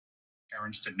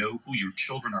Parents to know who your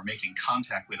children are making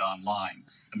contact with online.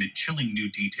 Amid chilling new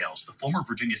details, the former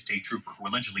Virginia state trooper who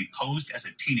allegedly posed as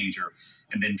a teenager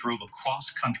and then drove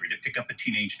across country to pick up a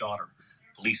teenage daughter.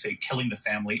 Police say killing the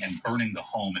family and burning the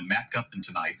home. And Matt Gutman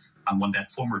tonight on what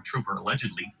that former trooper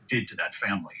allegedly did to that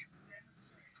family.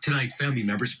 Tonight, family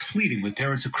members pleading with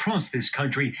parents across this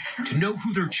country to know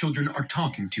who their children are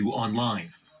talking to online.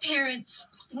 Parents,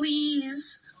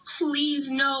 please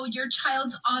know your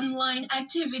child's online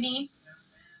activity.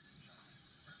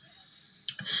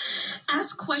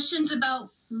 Ask questions about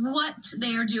what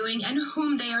they are doing and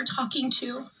whom they are talking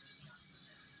to.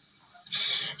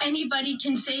 Anybody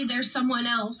can say they're someone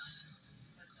else,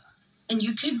 and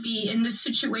you could be in this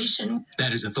situation.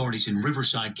 That is authorities in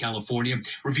Riverside, California,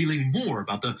 revealing more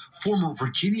about the former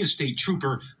Virginia state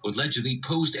trooper who allegedly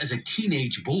posed as a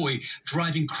teenage boy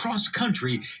driving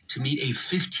cross-country to meet a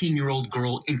 15-year-old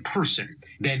girl in person,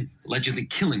 then allegedly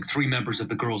killing 3 members of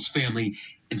the girl's family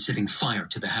and setting fire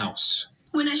to the house.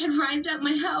 When I had arrived at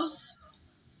my house,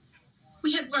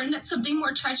 we had learned that something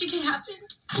more tragic had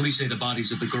happened. Police say the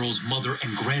bodies of the girl's mother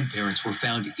and grandparents were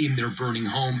found in their burning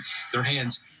home, their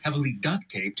hands heavily duct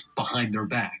taped behind their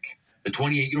back. The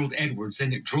 28-year-old Edwards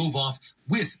then drove off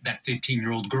with that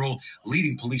 15-year-old girl,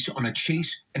 leading police on a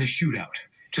chase and a shootout.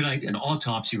 Tonight, an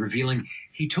autopsy revealing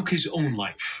he took his own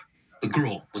life. The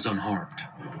girl was unharmed.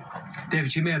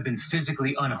 David, she may have been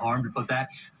physically unharmed, but that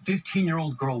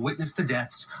 15-year-old girl witnessed the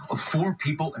deaths of 4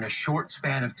 people in a short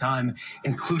span of time,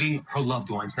 including her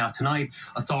loved ones. Now, tonight,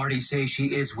 authorities say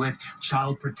she is with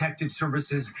Child Protective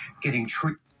Services getting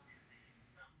treatment.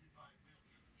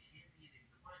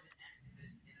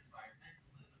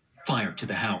 Fire to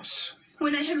the house.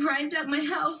 When I had arrived at my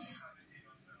house,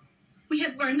 we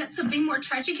had learned that something more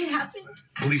tragic had happened.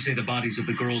 Police say the bodies of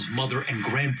the girl's mother and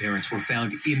grandparents were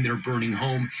found in their burning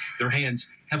home, their hands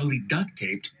heavily duct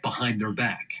taped behind their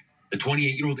back. The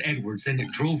 28-year-old Edwards then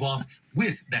drove off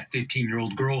with that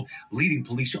 15-year-old girl, leading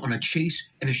police on a chase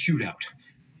and a shootout.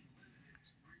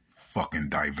 Fucking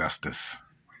divestors.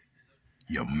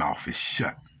 Your mouth is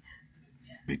shut,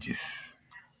 bitches.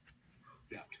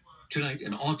 Tonight,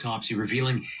 an autopsy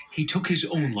revealing he took his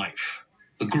own life.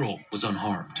 The girl was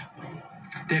unharmed.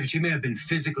 David, she may have been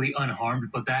physically unharmed,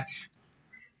 but that...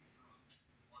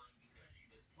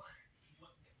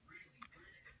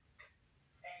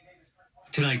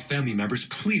 Tonight, family members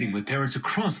pleading with parents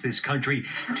across this country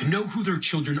to know who their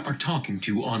children are talking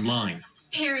to online.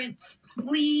 Parents,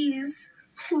 please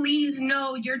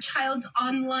know your child's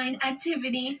online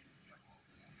activity.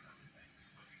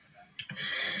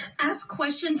 Ask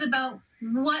questions about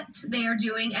what they are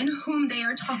doing and whom they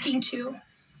are talking to.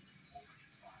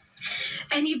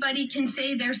 Anybody can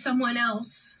say they're someone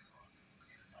else,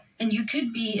 and you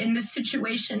could be in this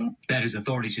situation. That is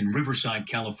authorities in Riverside,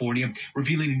 California,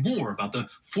 revealing more about the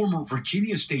former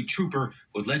Virginia state trooper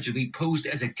who allegedly posed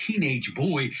as a teenage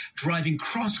boy driving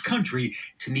cross-country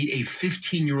to meet a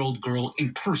 15-year-old girl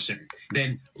in person,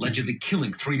 then allegedly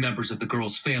killing 3 members of the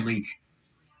girl's family.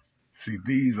 See,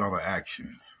 these are the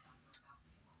actions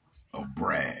of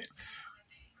Brads.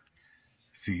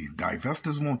 See,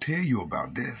 divestors won't tell you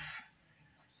about this.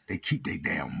 They keep their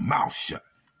damn mouth shut.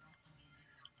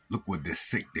 Look what this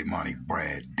sick demonic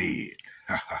Brad did.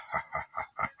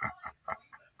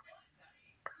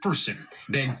 Person,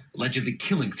 then allegedly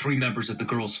killing 3 members of the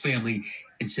girl's family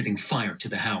and setting fire to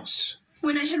the house.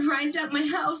 When I had arrived at my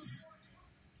house,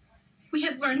 we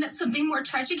had learned that something more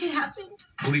tragic had happened.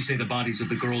 Police say the bodies of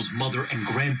the girl's mother and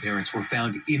grandparents were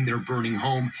found in their burning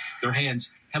home, their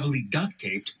hands heavily duct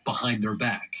taped behind their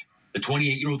back. The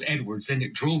 28-year-old Edwards then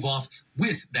drove off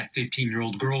with that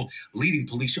 15-year-old girl, leading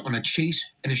police on a chase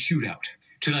and a shootout.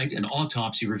 Tonight, an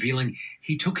autopsy revealing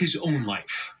he took his own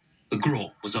life. The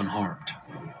girl was unharmed.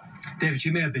 David, she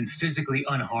may have been physically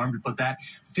unharmed, but that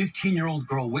 15-year-old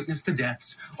girl witnessed the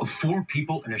deaths of 4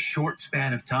 people in a short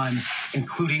span of time,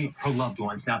 including her loved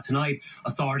ones. Now, tonight,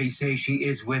 authorities say she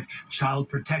is with Child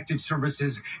Protective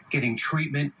Services getting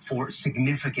treatment for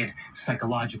significant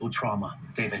psychological trauma.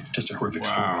 David, just a horrific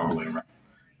story all the way around.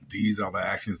 These are the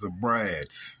actions of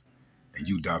Brads. And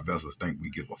you divestors think we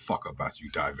give a fuck about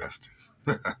you divesting.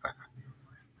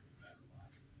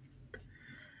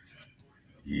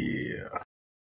 Yeah.